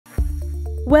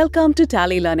Welcome to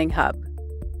Tally Learning Hub.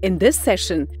 In this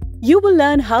session, you will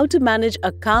learn how to manage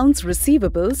accounts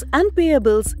receivables and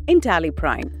payables in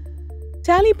TallyPrime.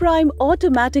 TallyPrime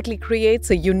automatically creates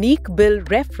a unique bill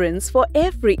reference for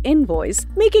every invoice,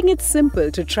 making it simple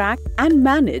to track and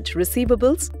manage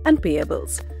receivables and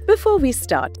payables. Before we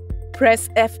start, press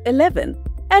F11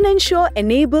 and ensure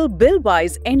Enable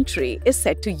Billwise entry is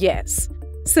set to Yes.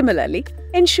 Similarly,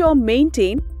 ensure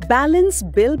Maintain Balance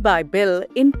Bill by Bill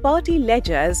in Party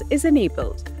Ledgers is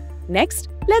enabled. Next,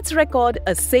 let's record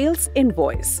a sales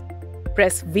invoice.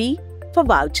 Press V for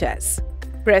vouchers.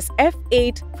 Press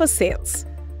F8 for sales.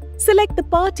 Select the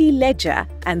party ledger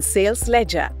and sales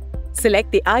ledger.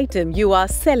 Select the item you are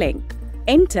selling.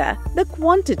 Enter the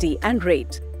quantity and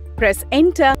rate. Press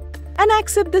Enter and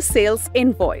accept the sales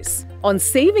invoice. On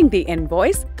saving the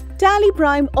invoice,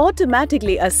 TallyPrime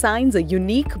automatically assigns a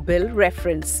unique bill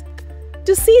reference.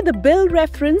 To see the bill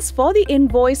reference for the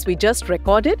invoice we just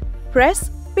recorded, press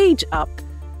Page Up.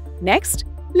 Next,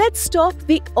 let's stop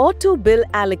the auto bill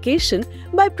allocation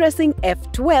by pressing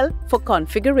F12 for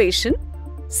configuration,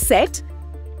 set,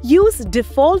 use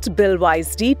default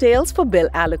Billwise details for bill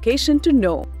allocation to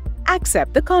no,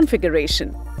 accept the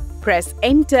configuration. Press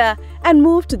Enter and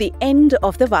move to the end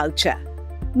of the voucher.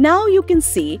 Now you can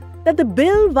see that the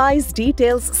Billwise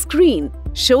details screen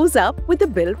shows up with the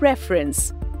bill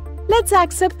reference. Let's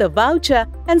accept the voucher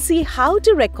and see how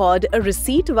to record a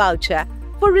receipt voucher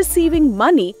for receiving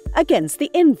money against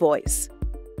the invoice.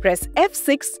 Press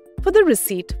F6 for the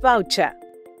receipt voucher.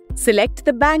 Select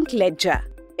the bank ledger.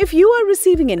 If you are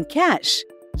receiving in cash,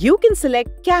 you can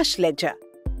select Cash Ledger.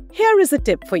 Here is a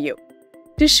tip for you.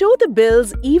 To show the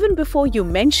bills even before you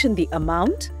mention the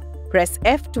amount, press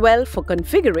F12 for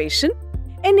configuration.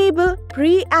 Enable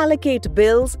Pre-allocate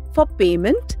bills for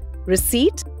payment,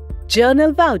 receipt,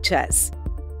 journal vouchers.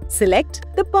 Select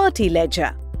the party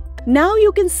ledger. Now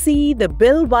you can see the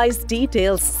Billwise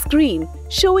details screen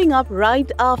showing up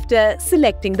right after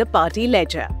selecting the party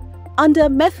ledger. Under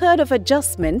Method of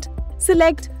Adjustment,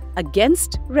 select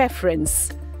Against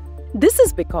Reference. This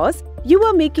is because you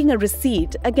are making a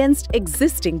receipt against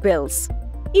existing bills.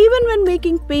 Even when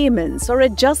making payments or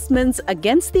adjustments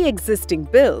against the existing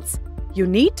bills, you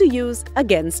need to use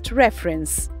Against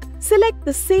Reference. Select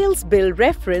the sales bill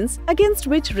reference against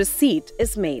which receipt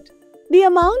is made. The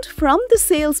amount from the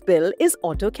sales bill is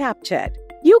auto-captured.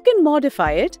 You can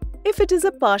modify it if it is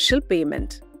a partial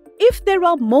payment. If there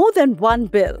are more than one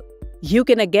bill, you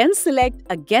can again select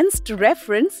Against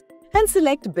Reference and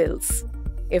select Bills.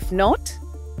 If not,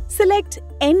 select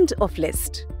End of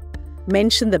List.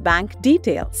 Mention the bank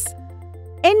details.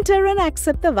 Enter and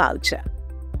accept the voucher.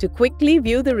 To quickly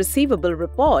view the receivable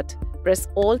report, press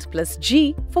Alt plus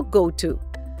G for Go To.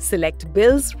 Select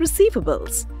Bills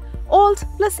Receivables. Alt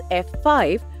plus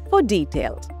F5 for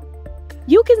Detailed.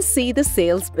 You can see the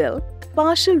sales bill,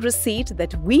 partial receipt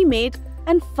that we made,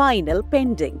 and final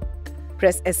pending.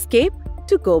 Press Escape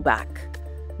to go back.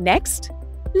 Next,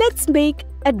 let's make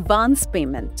advance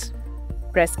payment.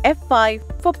 Press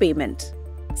F5 for payment.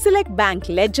 Select Bank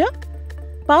Ledger,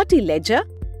 Party Ledger.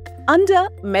 Under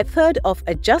Method of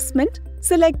Adjustment,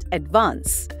 select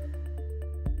Advance.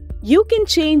 You can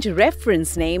change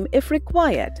reference name if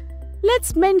required.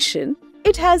 Let's mention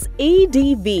it has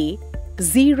ADV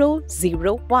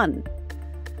 001.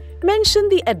 Mention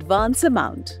the advance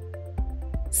amount.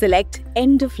 Select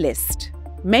End of List.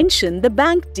 Mention the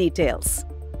bank details.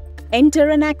 Enter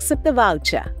and accept the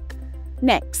voucher.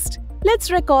 Next,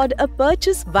 let's record a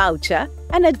purchase voucher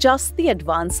and adjust the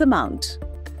advance amount.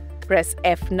 Press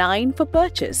F9 for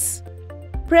purchase.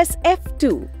 Press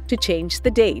F2 to change the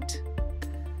date.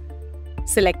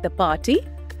 Select the party,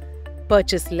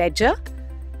 purchase ledger,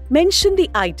 mention the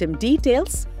item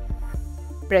details,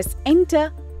 press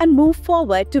Enter and move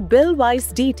forward to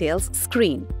Billwise details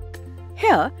screen.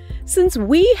 Here, since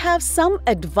we have some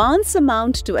advance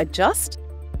amount to adjust,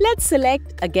 let's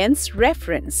select Against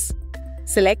Reference.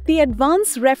 Select the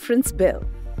advance reference bill.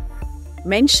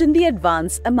 Mention the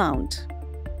advance amount.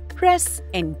 Press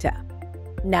Enter.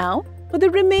 Now, for the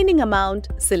remaining amount,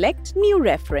 select New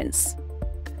Reference.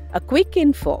 A quick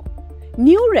info.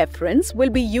 New reference will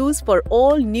be used for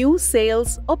all new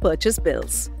sales or purchase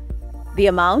bills. The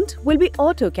amount will be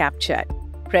auto-captured.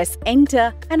 Press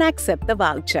Enter and accept the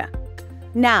voucher.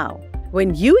 Now,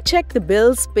 when you check the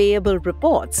bills payable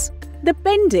reports, the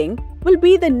pending will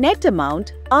be the net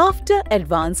amount after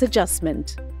advance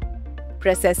adjustment.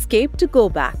 Press Escape to go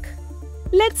back.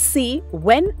 Let's see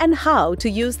when and how to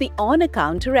use the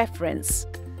on-account reference.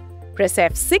 Press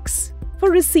F6 for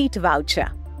receipt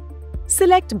voucher.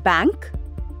 Select Bank,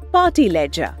 Party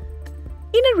Ledger.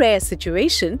 In a rare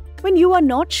situation, when you are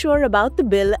not sure about the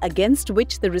bill against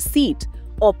which the receipt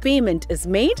or payment is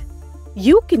made,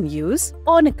 you can use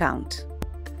On Account.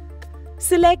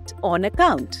 Select On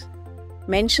Account.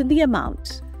 Mention the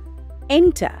amount.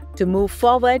 Enter to move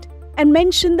forward and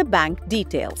mention the bank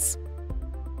details.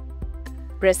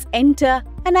 Press Enter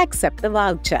and accept the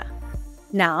voucher.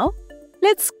 Now,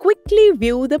 let's quickly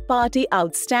view the party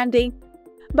outstanding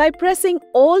by pressing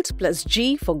Alt plus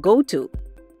G for Go To.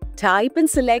 Type and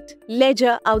select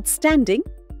Ledger Outstanding.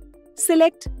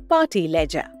 Select Party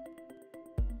Ledger.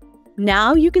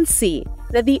 Now you can see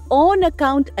that the On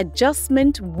Account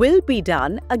adjustment will be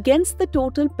done against the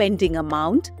total pending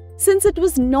amount since it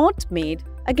was not made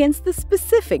against the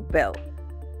specific bill.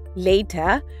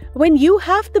 Later, when you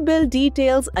have the bill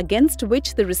details against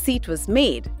which the receipt was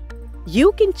made,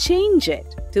 you can change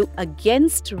it to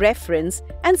Against Reference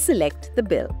and select the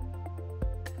bill.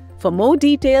 For more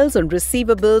details on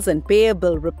receivables and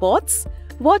payable reports,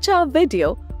 watch our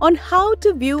video on how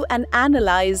to view and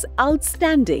analyze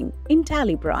outstanding in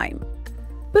TallyPrime.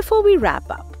 Before we wrap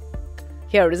up,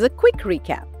 here is a quick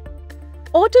recap.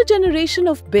 Auto-generation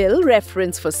of bill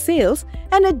reference for sales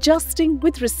and adjusting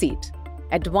with receipt.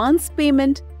 Advance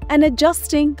payment and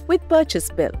adjusting with purchase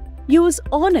bill. Use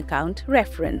On Account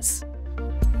reference.